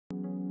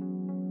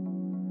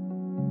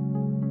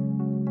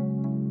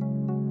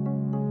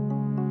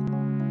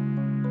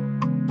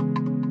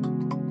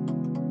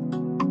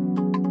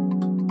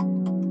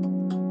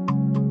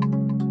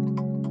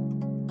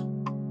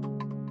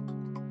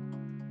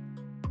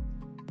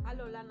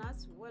Hello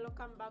learners,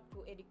 welcome back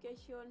to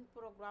education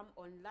program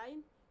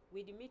online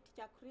with me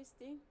teacher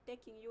Christy,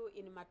 taking you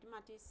in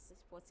mathematics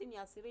for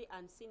senior 3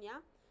 and senior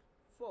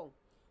 4.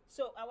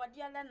 So our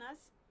dear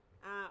learners,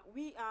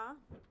 we are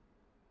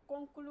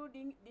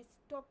concluding this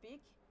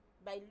topic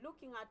by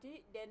looking at the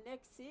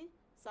next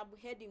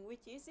subheading,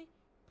 which is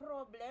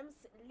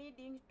problems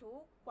leading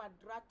to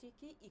quadratic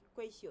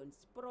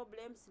equations.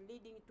 Problems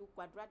leading to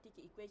quadratic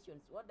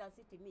equations. What does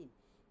it mean?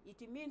 It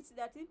means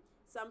that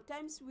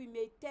sometimes we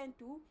may tend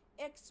to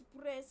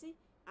express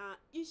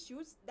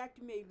issues that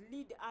may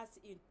lead us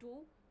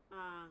into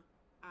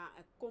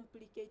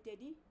complicated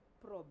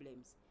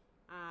problems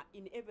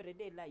in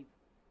everyday life.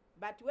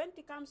 But when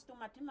it comes to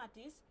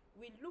mathematics,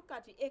 we look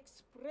at the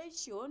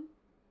expression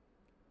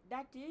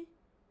that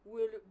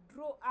will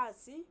draw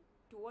us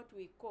to what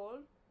we call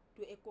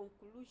to a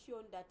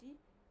conclusion that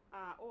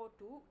or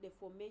to the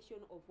formation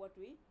of what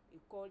we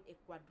call a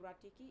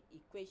quadratic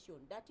equation.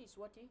 That is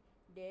what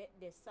the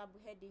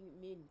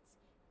subheading means.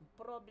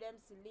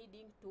 Problems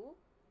leading to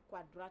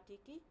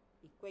quadratic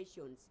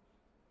equations.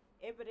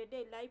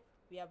 Everyday life,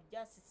 we have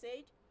just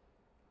said,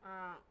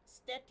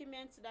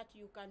 statements that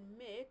you can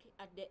make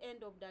at the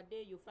end of the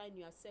day, you find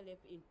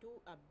yourself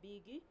into a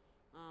big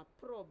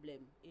problem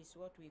is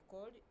what we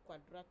call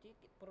quadratic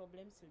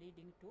problems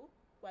leading to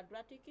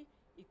quadratic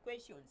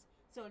equations.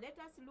 So let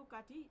us look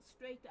at it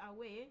straight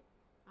away.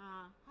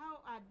 How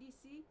are these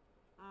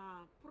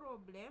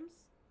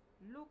problems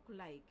look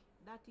like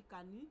that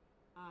can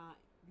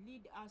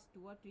lead us to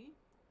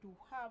to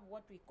have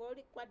what we call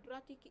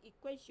quadratic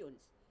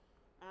equations.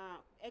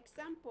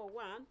 Example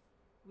 1,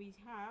 we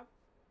have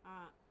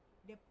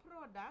the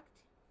product.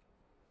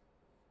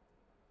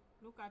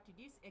 Look at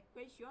this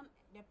equation.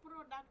 The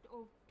product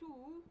of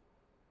two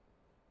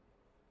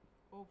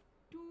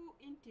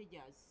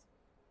integers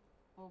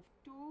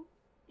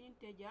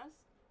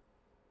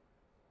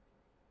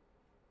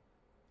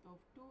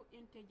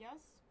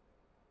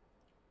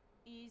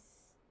is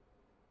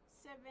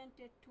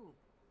 72.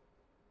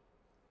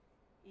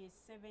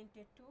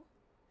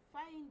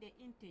 Find the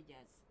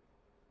integers.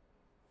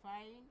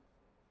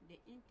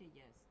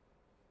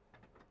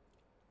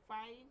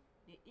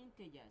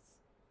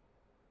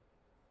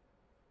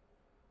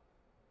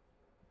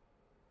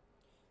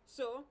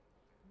 So,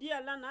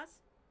 dear learners,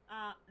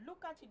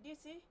 look at this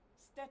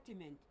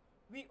statement.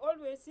 We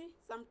always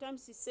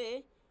sometimes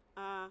say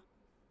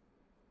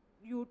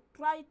you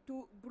try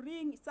to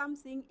bring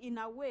something in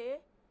a way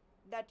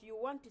that you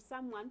want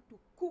someone to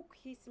cook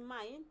his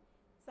mind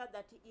so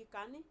that he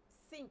can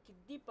think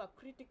deeper,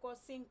 critical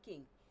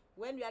thinking.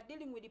 When we are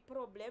dealing with the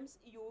problems,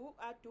 it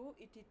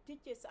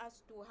teaches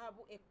us to have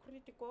a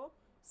critical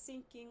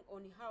thinking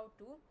on how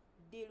to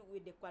deal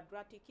with the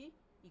quadratic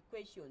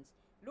equations.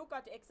 Look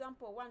at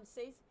example 1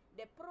 says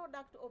the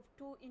product of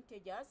two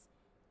integers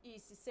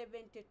is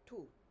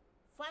 72.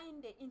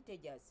 Find the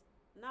integers.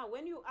 Now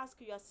when you ask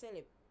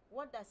yourself,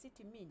 what does it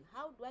mean?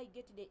 How do I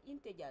get the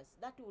integers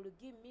that will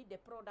give me the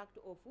product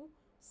of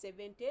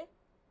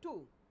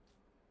 72?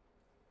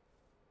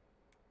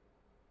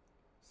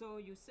 So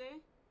you say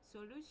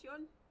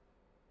solution.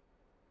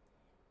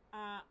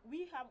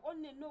 We have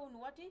only known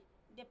what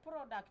the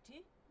product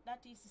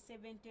that is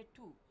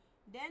 72.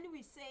 Then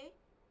we say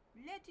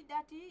let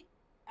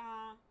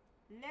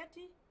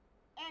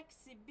x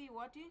be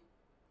what?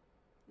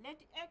 Let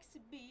x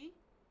be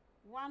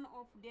one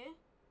of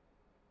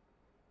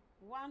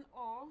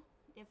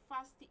the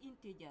first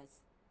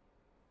integers,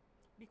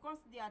 because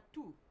there are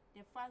two,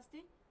 the first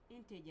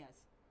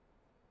integers.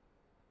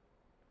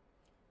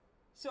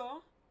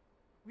 So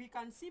we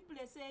can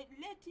simply say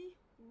let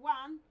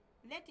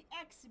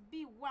x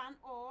be one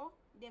of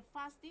the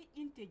first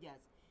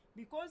integers,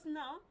 because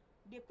now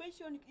the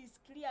question is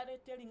clearly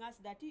telling us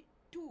that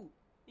 2.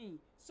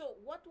 So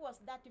what was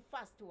that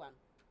first one?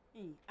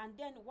 And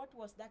then what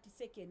was that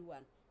second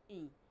one?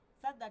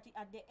 So that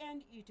at the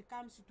end it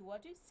comes to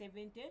what?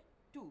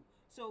 72.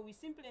 So we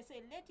simply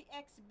say let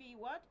x be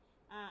what?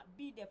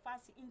 Be the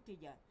first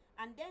integer.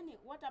 And then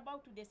what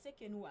about the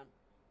second one?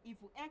 If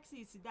x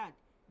is that,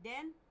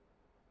 then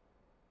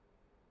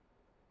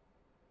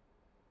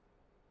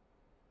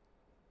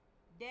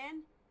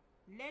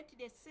let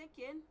the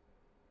second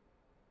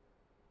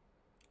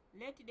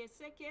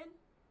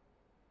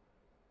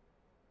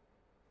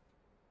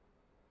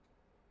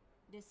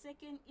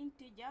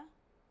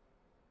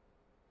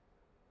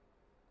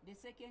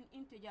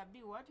integer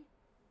be what?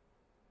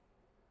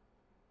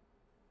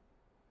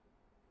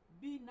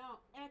 Be now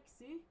x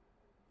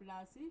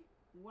plus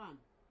 1.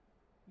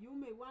 You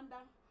may wonder,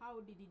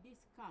 how did this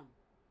come?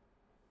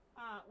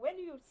 When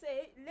you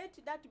say let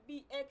that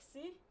be x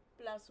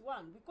plus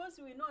 1, because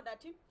we know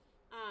that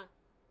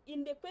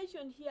in the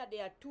question here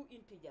there are two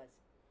integers,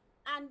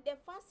 and the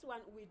first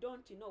one we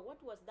don't know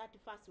what was that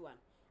first one.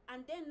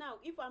 And then now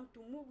if I'm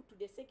to move to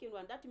the second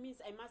one, that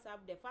means I must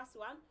have the first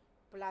one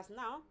plus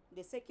now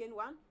the second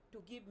one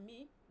to give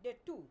me the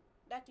 2.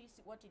 That is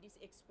what this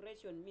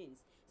expression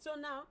means. So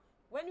now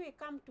when we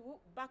come to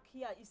back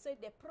here, it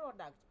said the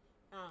product.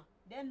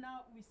 Then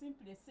now we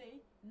simply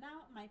say,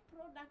 now my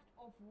product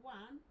of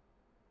 1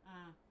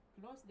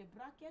 close the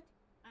bracket,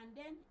 and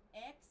then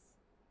x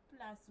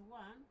plus 1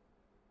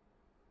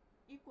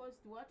 equals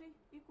to what?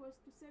 Equals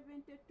to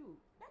 72.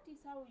 That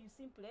is how you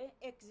simply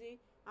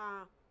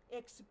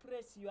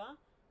express your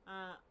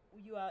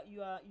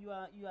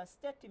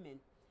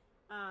statement.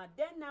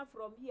 Then now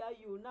from here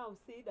you now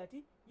say that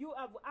you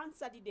have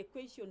answered the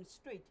question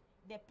straight.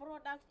 The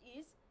product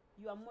is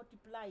you are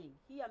multiplying.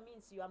 Here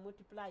means you are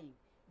multiplying.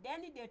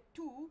 Then the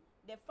 2,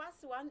 the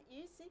first one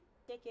is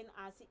taken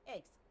as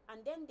x,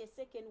 and then the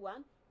second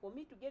one, for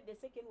me to get the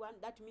second one,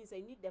 that means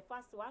I need the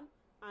first one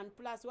and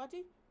plus what?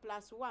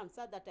 Plus 1,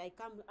 so that I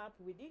come up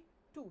with the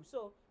 2.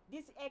 So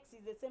this x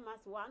is the same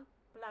as 1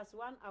 plus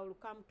 1. I will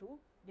come to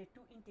the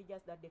 2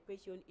 integers that the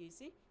question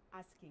is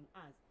asking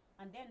us.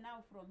 And then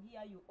now from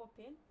here you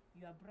open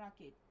your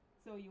bracket.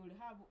 So you will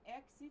have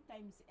x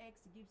times x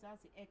gives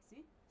us x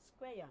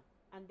square,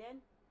 and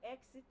then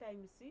x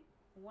times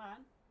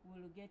 1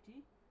 will get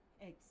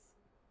x,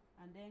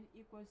 and then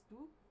equals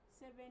to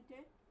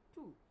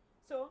 72.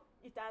 So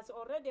it has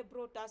already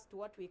brought us to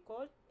what we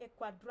call a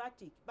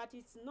quadratic, but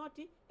it's not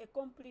a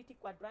complete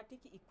quadratic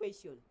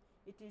equation.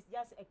 It is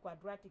just a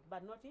quadratic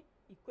but not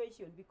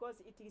equation,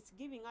 because it is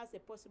giving us a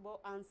possible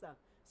answer.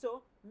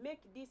 So make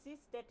this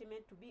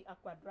statement to be a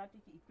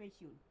quadratic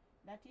equation.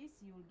 That is,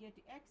 you will get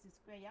x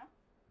square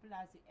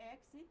plus x,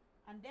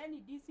 and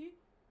then this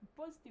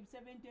positive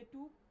 72,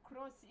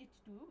 cross it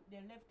to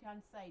the left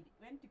hand side.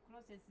 When it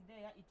crosses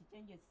there, it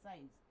changes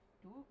signs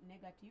to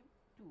negative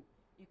 2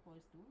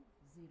 equals to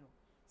 0.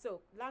 So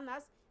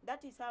learners,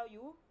 that is how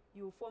you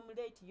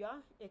formulate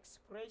your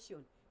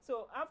expression.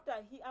 So after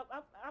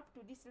up to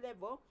this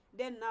level,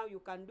 then now you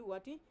can do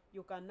what?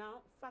 You can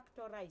now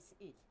factorize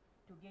it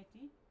to get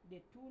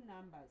the two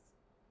numbers.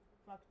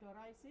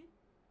 Factorize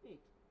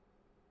it.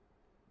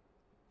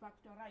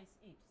 Factorize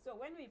it. So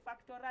when we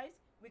factorize,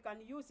 we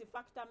can use the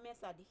factor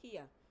method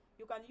here.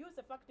 You can use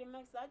the factor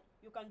method,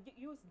 you can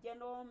use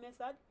general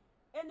method,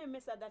 any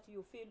method that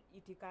you feel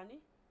it can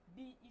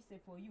be easy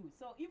for you.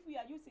 So if we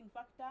are using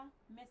factor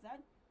method,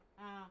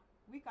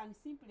 we can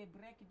simply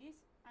break this,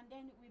 and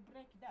then we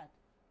break that.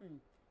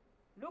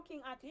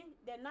 Looking at it,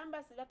 the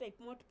numbers that I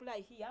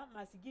multiply here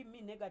must give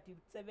me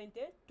negative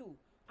 72,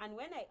 and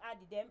when I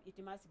add them, it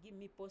must give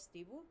me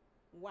positive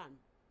 1.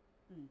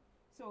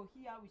 So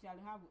here we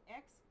shall have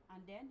x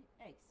and then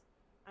x,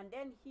 and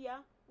then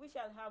here we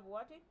shall have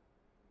what?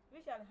 We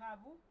shall have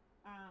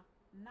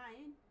 9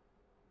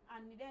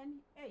 and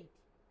then 8.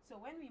 So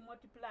when we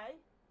multiply,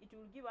 it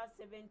will give us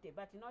 70,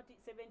 but not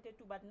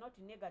 72, but not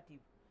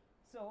negative.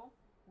 So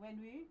when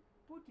we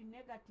put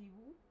negative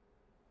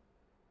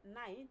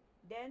 9,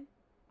 then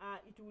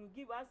it will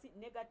give us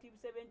negative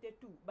 72,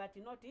 but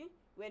not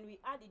when we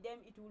add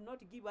them, it will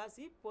not give us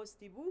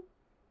positive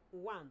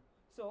 1.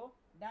 So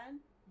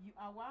then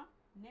our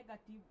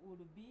negative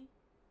will be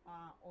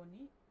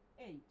only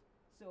 8.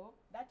 So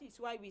that is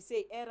why we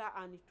say error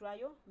and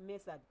trial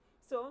method.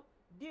 So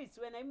this,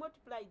 when I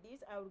multiply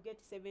this, I will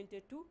get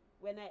 72.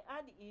 When I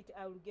add it,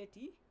 I will get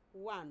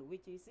 1,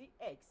 which is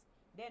x.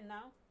 Then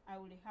now I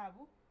will have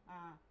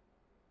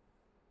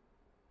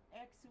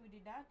x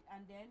with that,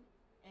 and then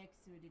x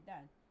with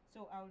that.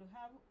 So I will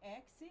have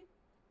x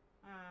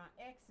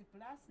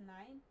plus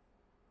 9,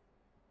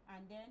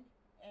 and then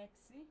x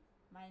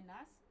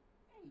minus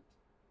 8.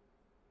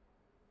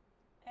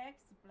 X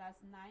plus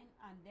 9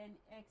 and then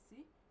x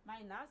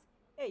minus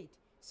 8.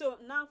 So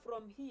now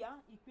from here,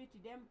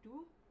 equate them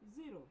to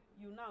 0.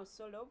 You now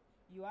solve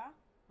your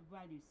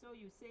value. So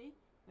you say,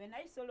 when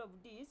I solve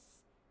this,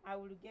 I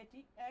will get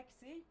x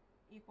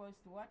equals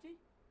to what?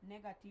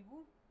 Negative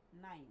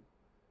 9.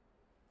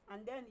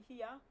 And then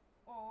here,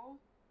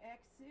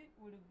 x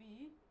will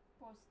be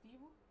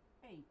positive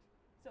 8.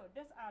 So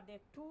these are the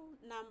two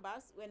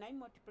numbers. When I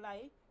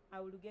multiply,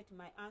 I will get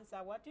my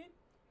answer what?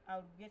 I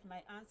will get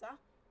my answer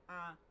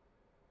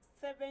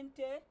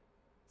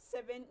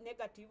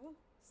negative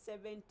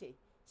 70.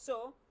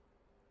 So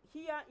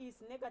here is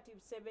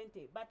negative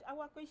 70, but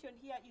our question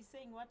here is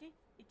saying what?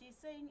 It is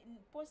saying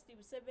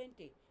positive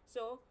 70.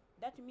 So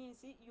that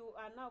means you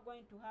are now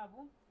going to have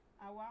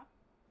our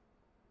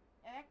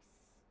x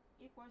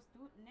equals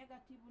to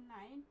negative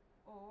 9,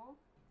 or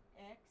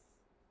x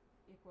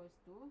equals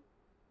to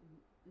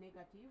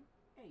negative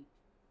 8.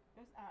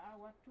 Those are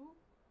our two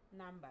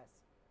numbers.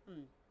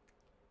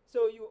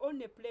 So you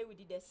only play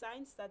with the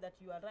signs so that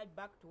you are right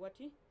back to what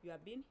you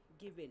have been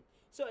given.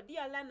 So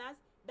dear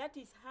learners, that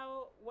is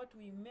what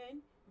we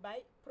mean by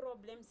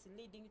problems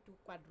leading to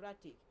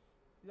quadratic.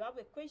 You have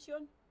a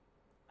question,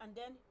 and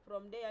then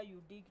from there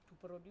you dig to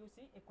produce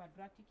a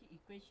quadratic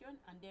equation,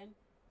 and then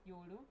you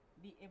will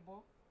be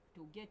able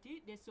to get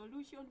the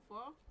solution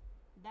for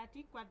that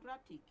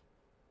quadratic.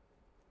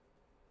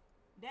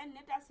 Then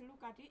let us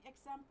look at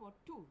example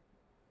 2.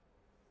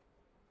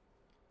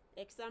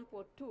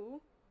 Example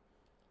 2.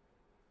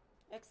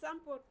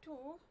 Example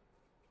 2,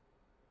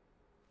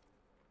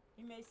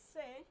 you may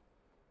say,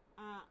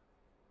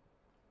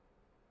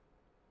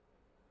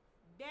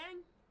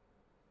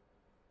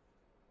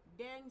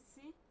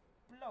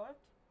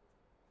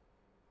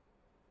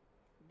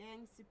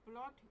 dense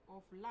plot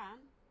of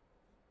land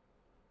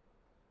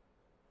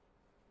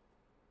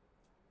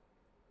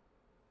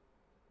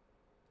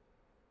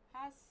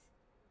has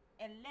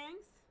a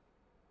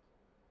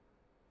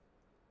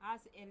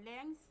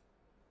length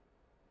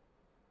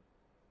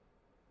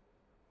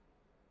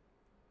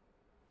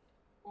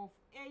of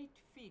 8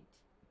 feet,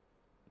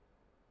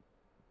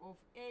 of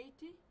 8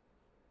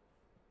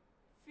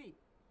 feet.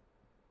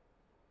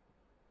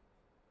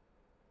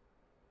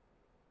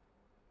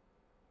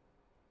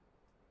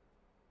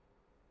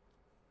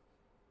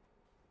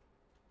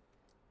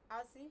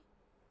 Has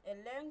a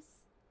length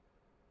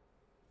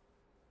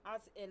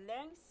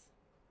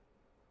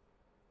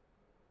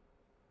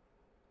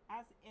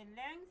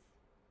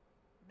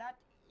that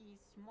is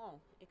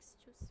small,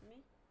 excuse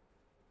me,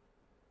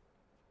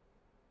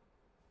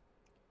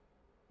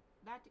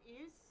 that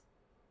is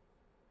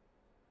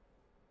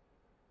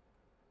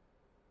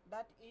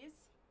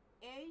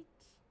 8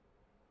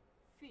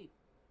 feet,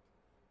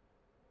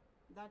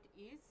 that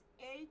is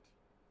 8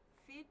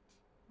 feet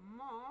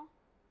more,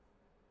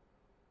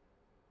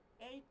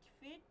 8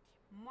 feet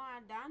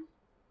more than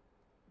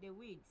the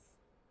width,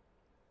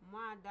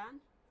 more than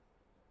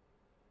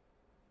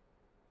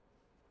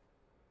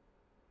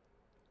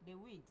the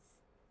width,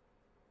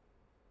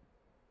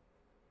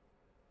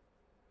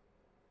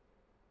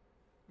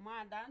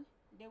 more than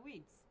the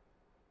width.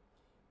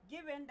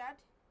 Given that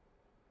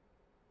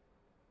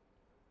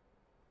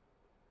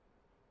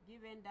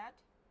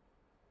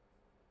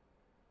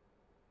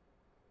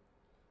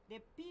the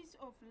piece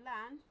of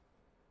land,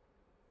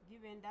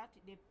 given that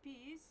the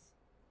piece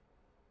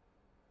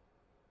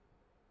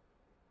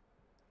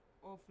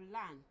of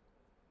land,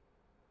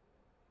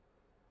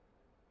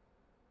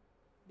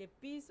 the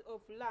piece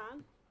of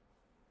land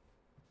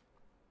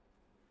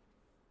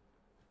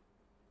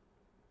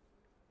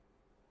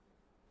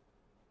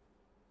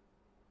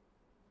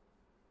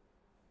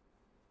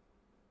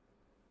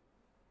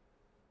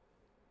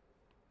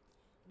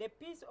the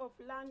piece of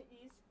land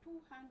is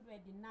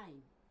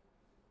 209.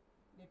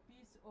 The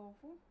piece of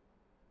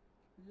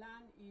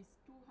land is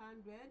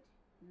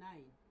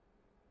 209.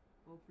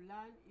 Of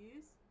land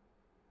is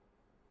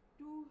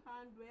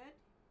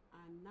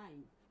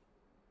 209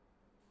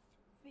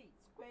 feet,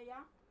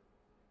 square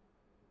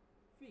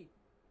feet,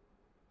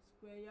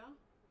 square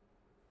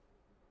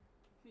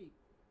feet.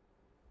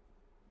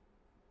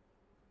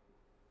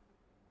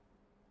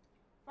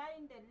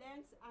 Find the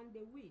length and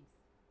the width.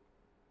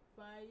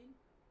 Find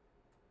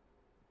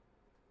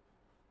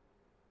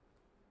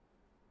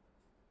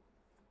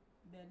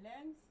the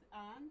length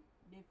and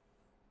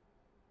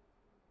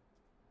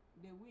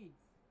the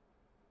width.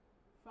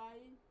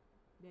 Find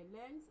the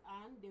length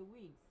and the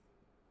width.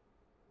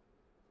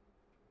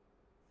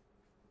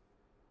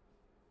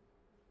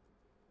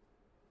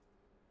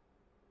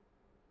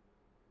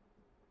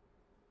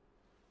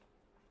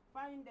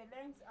 Find the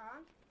length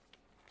and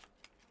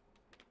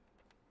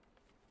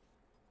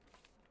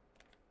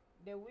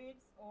the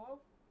width of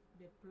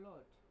the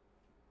plot.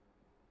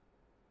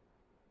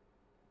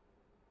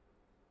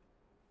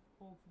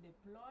 Of the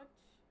plot.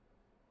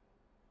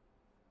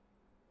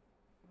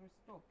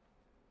 Stop.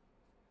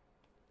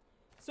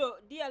 So,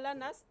 dear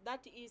learners,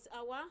 that is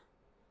our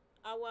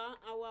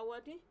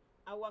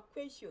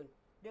question.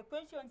 The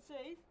question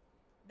says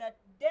that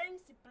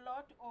dense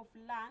plot of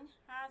land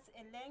has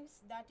a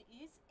length that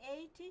is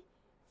 80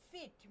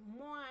 feet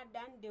more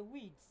than the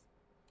width.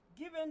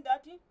 Given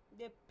that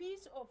the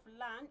piece of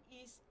land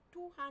is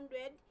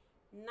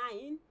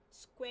 209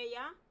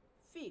 square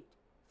feet,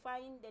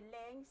 find the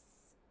length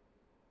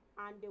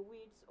and the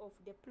width of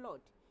the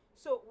plot.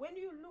 So when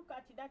you look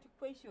at that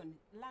question,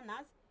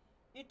 learners,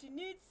 it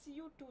needs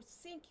you to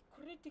think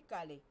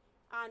critically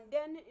and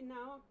then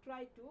now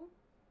try to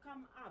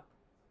come up.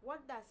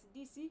 What does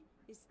this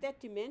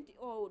statement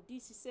or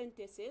these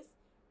sentences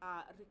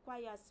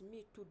requires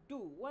me to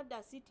do? What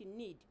does it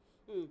need?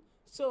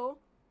 So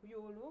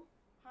you will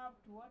have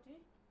to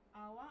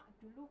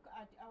look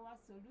at our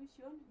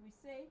solution. We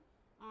say,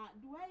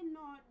 do I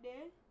know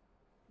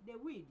the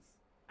width?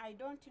 I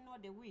don't know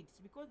the width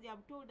because they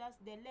have told us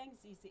the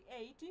length is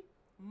 8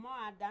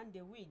 more than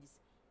the width,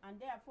 and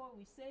therefore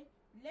we say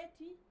let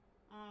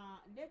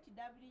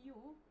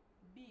W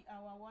be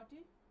our what?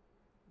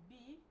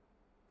 Be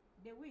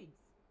the width.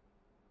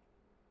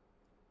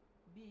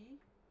 Be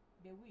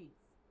the width.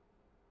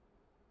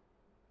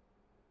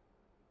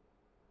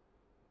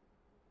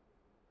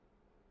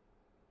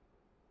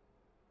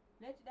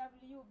 Let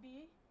W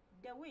be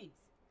the width.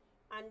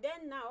 And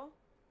then now,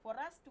 for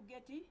us to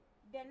get the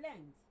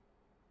length,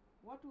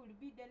 what will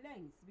be the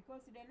length?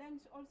 Because the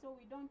length also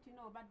we don't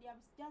know, but they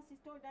have just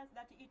told us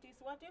that it is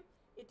what?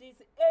 It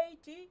is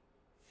 80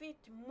 feet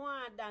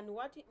more than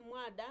what?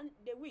 More than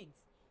the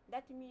width.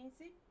 That means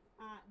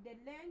the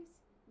length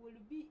will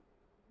be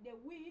the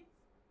width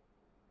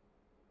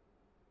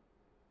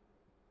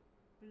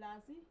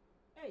plus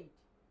 8.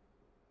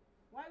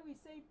 Why we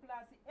say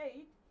plus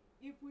 8?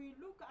 If we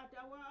look at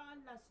our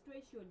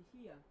illustration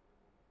here,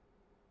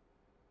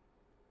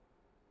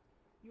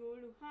 you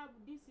will have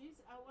this is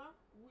our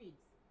width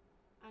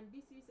and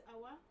this is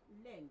our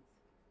length,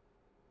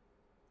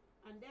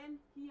 and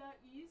then here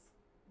is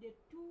the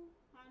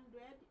 290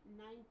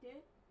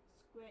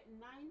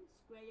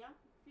 square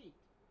feet.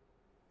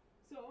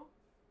 So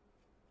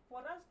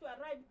for us to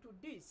arrive to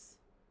this,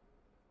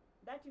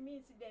 that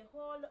means the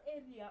whole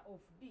area of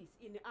this,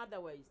 in other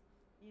words,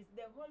 is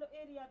the whole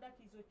area that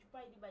is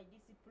occupied by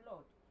this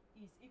plot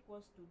is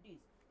equals to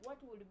this.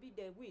 What will be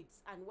the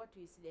width and what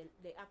is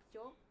the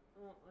actual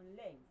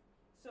length?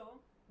 So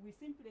we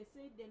simply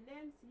say the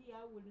length here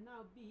will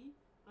now be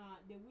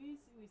the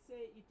width, we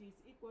say it is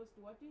equals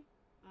to what?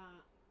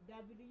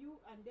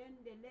 W, and then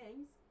the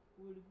length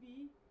will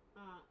be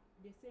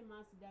the same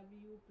as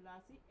W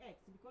plus X,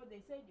 because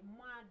they said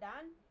more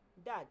than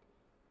that.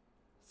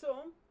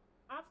 So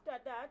after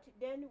that,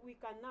 then we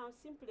can now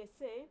simply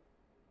say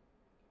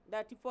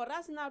that for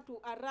us now to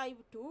arrive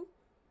to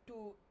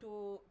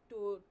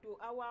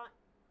our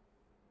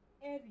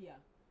area,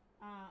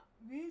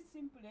 we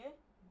simply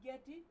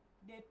get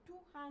the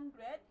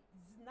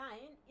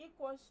 209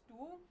 equals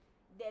to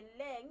the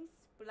length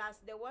plus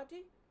the what?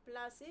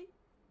 Plus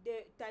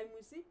the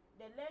times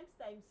the length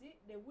times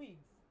the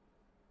width,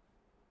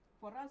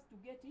 for us to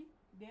get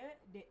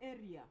the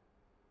area.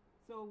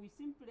 So we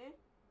simply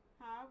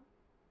have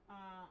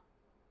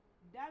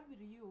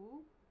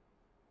W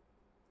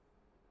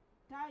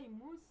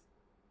times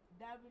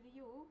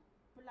W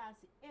plus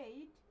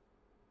 8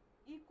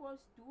 equals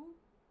to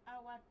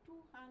our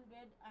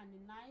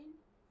 209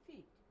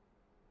 feet.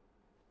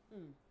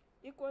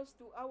 Equals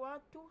to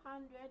our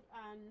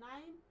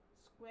 209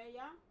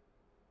 square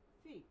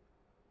feet.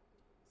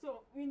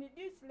 So in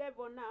this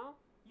level now,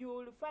 you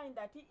will find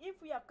that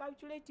if we are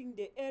calculating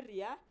the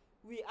area,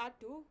 we are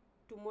to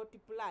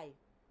multiply.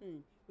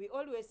 We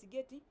always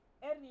get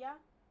area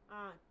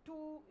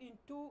 2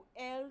 into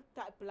L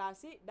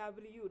plus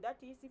W. That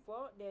is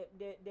for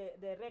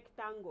the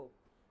rectangle.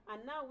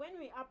 And now when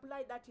we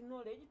apply that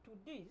knowledge to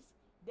this,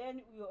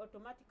 then we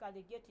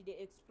automatically get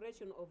the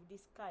expression of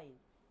this kind.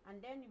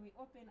 And then we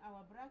open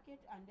our bracket,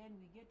 and then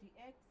we get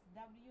X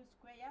W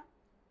square,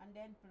 and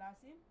then plus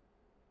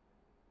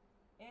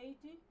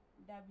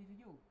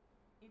 8W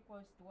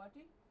equals to what?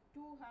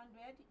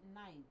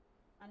 209.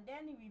 And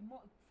then we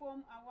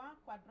form our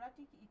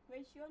quadratic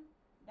equation.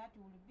 That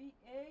will be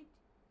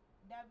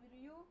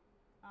 8W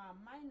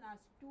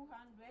minus 209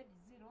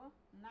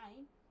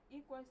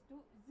 equals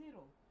to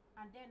 0.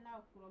 And then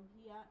now from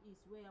here is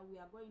where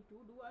we are going to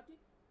do what?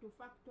 To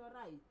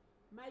factorize.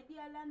 My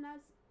dear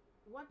learners,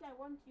 what I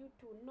want you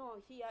to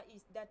know here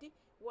is that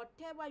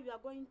whatever you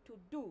are going to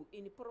do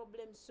in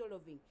problem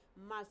solving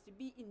must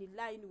be in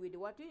line with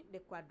what? The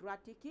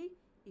quadratic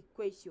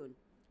equation,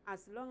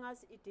 as long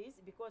as it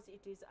is, because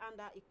it is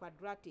under a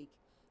quadratic.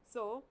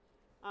 So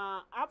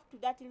up to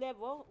that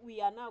level, we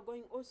are now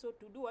going also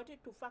to do what?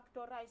 To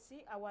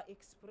factorize our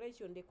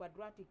expression, the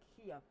quadratic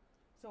here.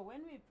 So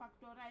when we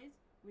factorize,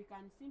 we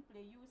can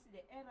simply use the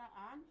error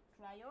and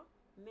trial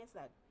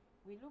method.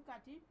 We look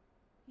at it.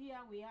 Here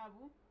we have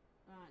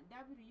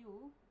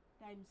W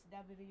times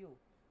W.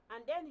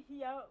 And then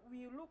here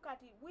we look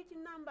at it, which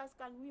numbers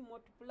can we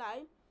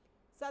multiply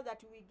so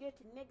that we get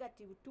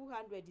negative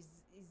 200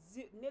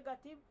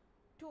 negative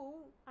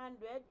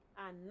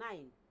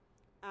 209.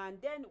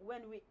 And then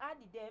when we add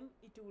them,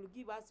 it will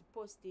give us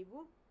positive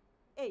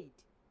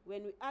 8.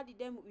 When we add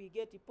them, we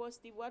get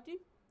positive what?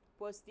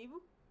 Positive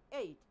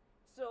 8.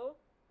 So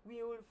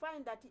we will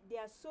find that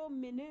there are so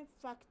many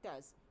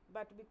factors,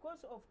 but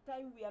because of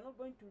time, we are not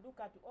going to look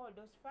at all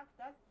those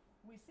factors.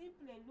 We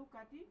simply look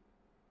at it.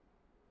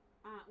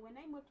 When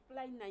I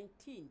multiply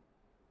 19,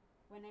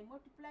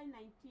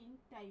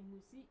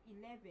 times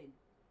 11,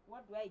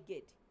 what do I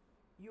get?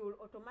 You will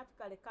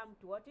automatically come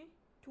to what?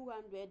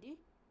 209.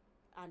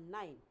 And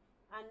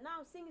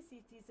now since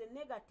it is a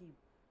negative,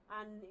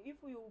 and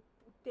if you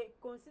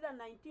consider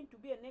 19 to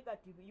be a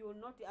negative, you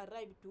will not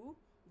arrive to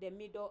the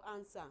middle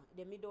answer,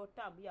 the middle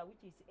term here,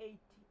 which is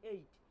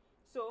 8.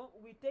 So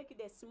we take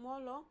the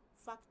smaller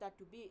factor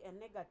to be a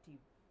negative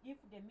if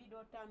the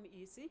middle term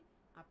is a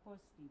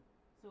positive.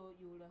 So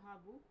you will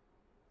have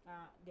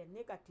the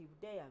negative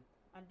there,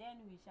 and then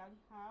we shall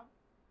have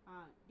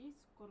this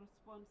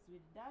corresponds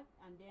with that,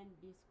 and then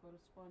this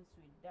corresponds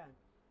with that,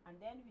 and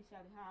then we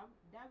shall have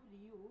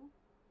W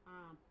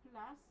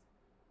plus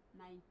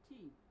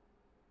 19,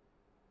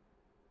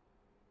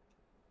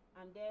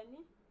 and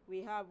then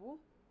we have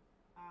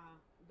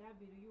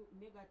W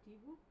negative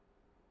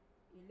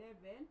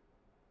 11,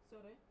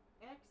 sorry,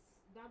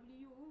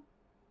 XW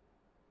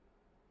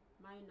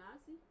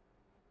minus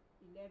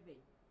 11,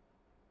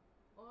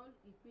 all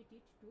equate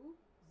it to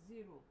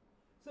 0.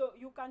 So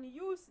you can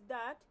use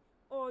that,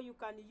 or you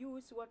can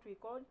use what we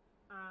call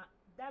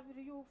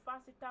W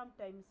first term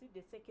times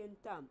the second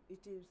term.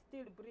 It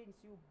still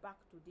brings you back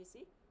to this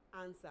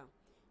answer.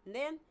 And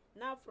then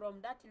now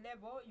from that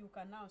level, you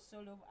can now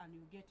solve and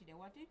you get the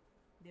what?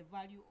 The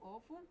value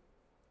of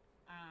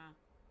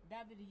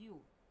W.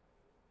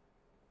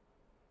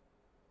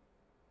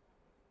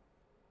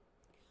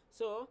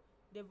 So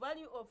the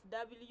value of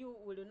W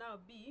will now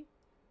be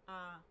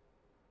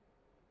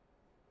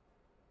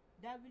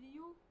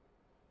W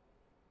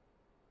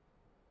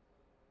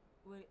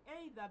will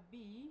either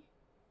be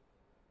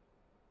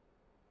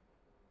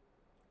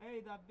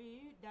either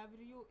b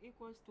w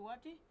equals to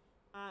what?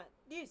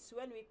 This,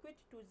 when we quit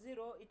to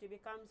 0, it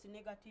becomes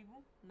negative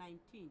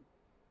 19.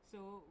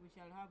 So we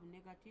shall have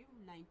negative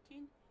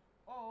 19,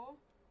 or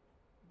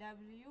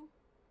w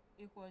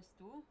equals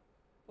to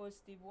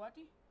positive what?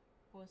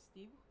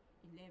 Positive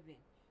 11.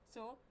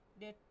 So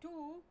the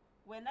two,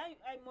 when I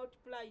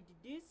multiplied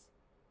this,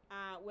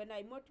 when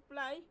I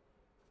multiply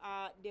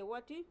the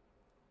what?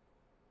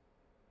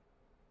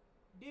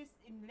 This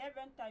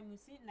 11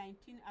 times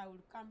 19, I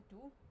will come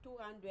to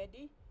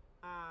 200,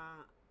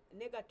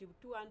 negative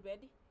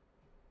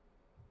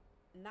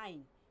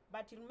 209.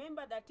 But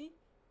remember that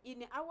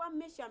in our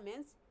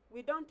measurements,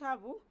 we don't have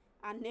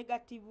a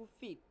negative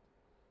feet.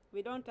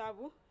 We don't have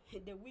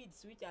the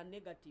widths which are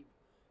negative.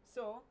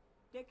 So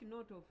take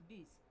note of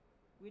this.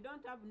 We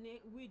don't have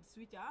widths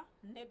which are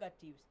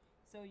negatives.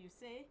 So you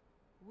say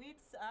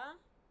widths are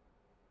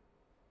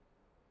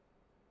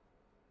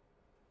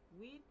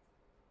width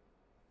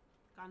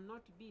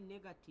cannot be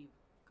negative.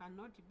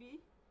 Cannot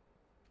be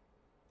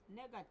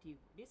negative.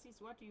 This is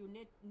what you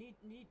need.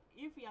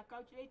 If you are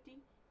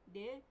calculating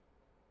the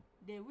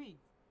width,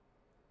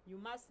 you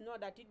must know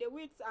that the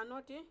widths are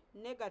not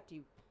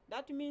negative.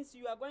 That means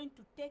you are going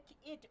to take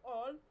it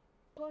all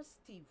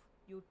positive.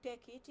 You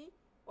take it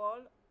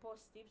all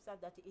positive so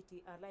that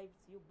it arrives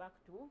you back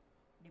to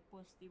the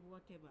positive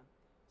whatever.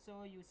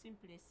 So you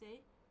simply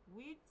say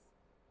width,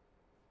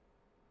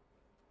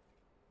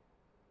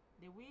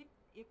 the width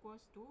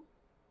equals to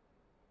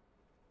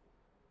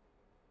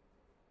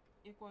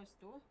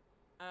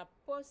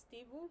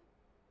positive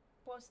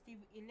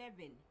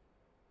 11,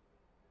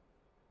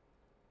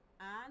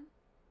 and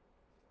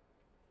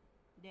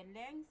the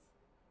length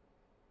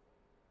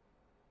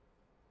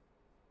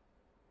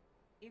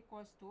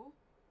equals to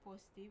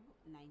positive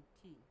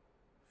 19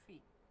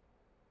 feet.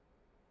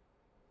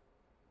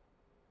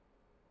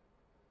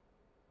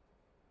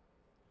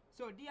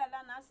 So dear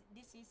learners,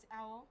 this is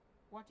how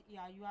what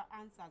your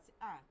answers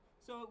are.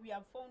 So we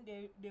have found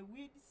the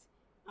widths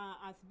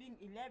as being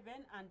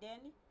 11, and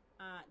then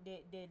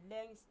the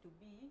length to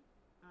be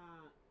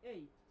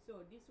 8. So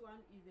this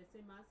one is the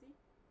same as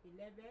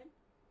 11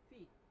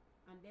 feet,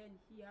 and then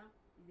here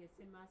is the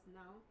same as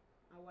now.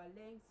 Our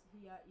length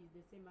here is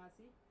the same as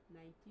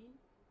 19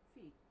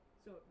 feet.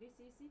 So this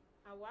is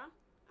our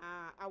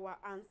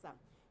answer.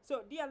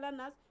 So dear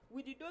learners,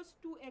 with those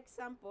two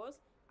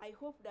examples, I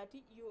hope that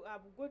you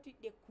have got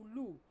the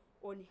clue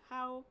on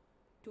how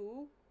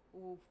to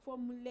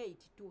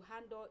formulate to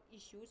handle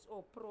issues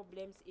or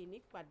problems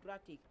in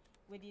quadratic.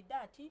 With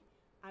that,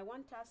 I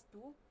want us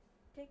to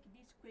take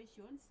these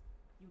questions.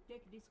 You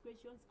take these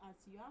questions as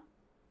your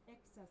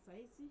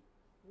exercise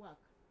work.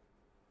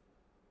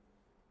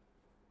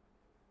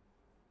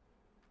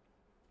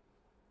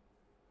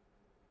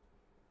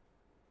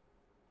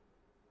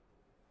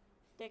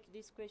 Take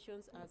these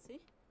questions as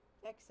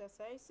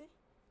exercise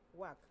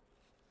work.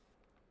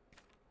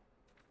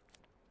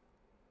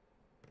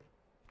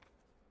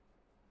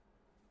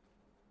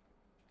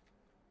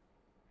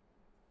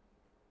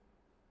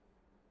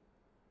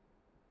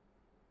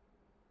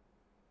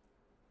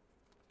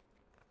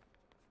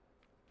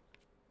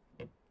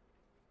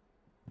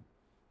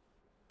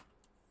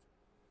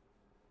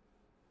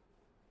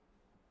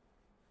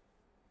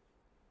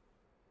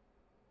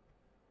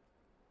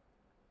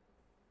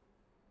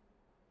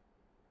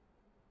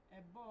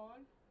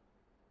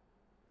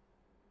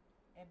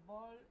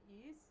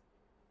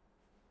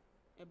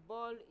 A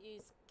ball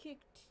is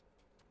kicked.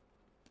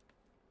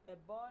 A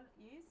ball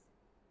is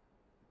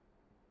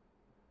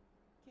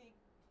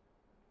kicked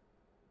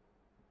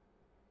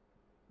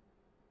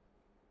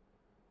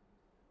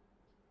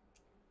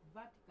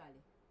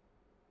vertically.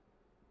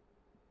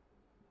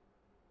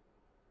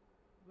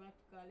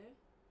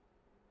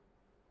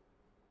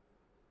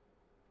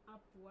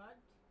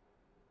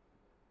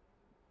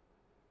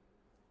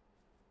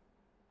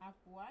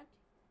 Upward,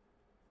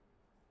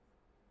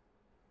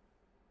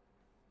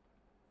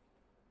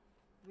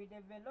 with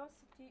the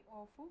velocity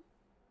of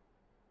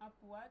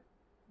upward,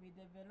 with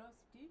the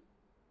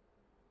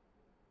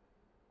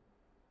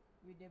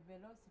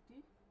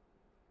velocity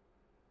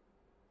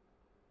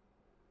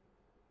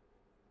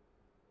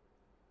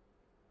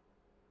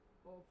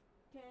of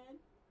 10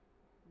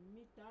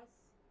 meters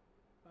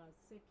per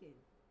second.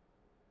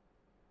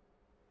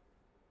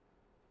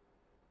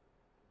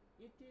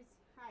 It is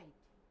height.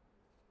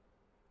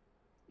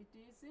 Which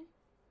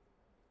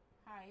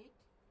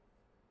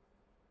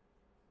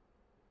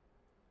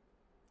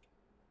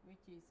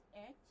is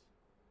h,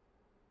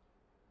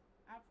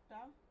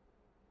 after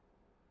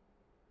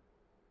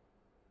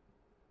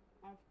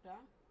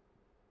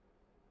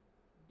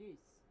this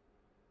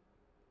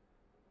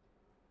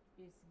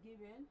is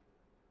given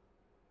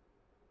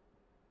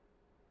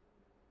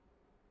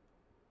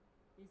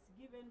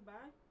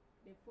by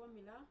the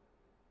formula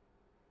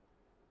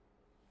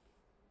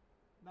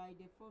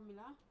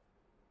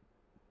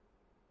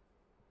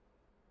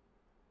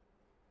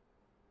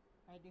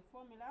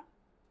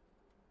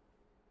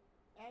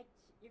h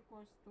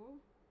equals to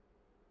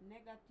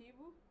negative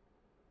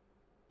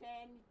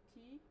 10t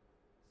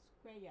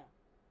square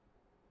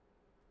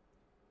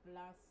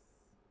plus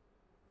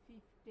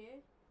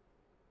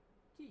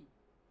 50t.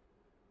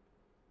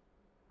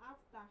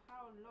 After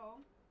how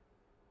long?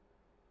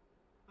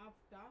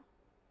 After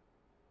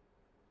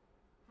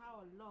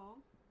how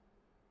long?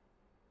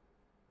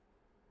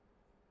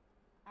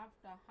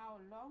 After how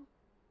long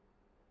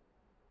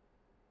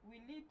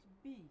will it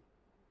be?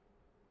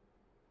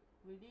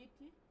 Will it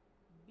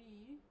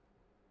be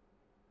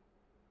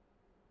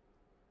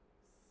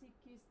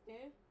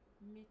 60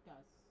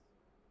 meters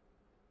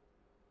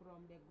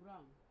from the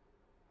ground?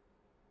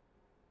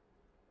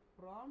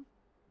 From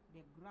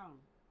the ground.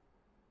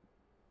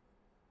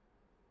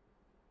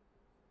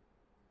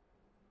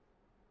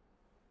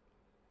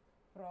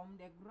 From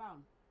the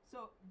ground.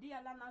 So, dear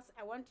learners,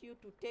 I want you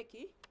to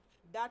take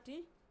that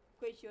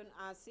question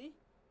as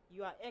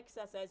your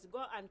exercise.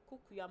 Go and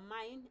cook your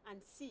mind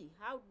and see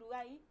how do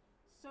I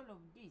solve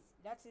this.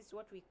 That is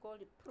what we call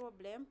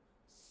problem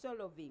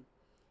solving.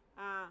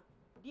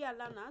 Dear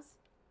learners,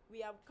 we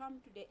have come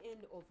to the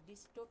end of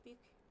this topic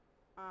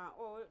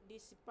or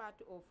this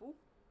part of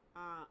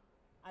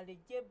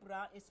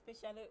algebra,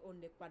 especially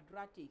on the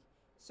quadratic.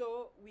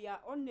 So we are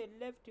only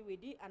left with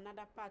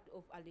another part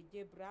of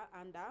algebra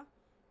under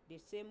the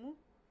same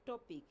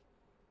topic.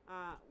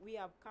 We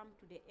have come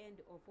to the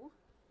end of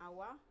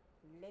our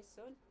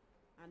lesson,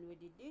 and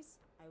with this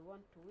I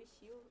want to wish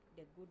you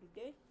the good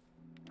day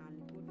and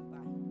good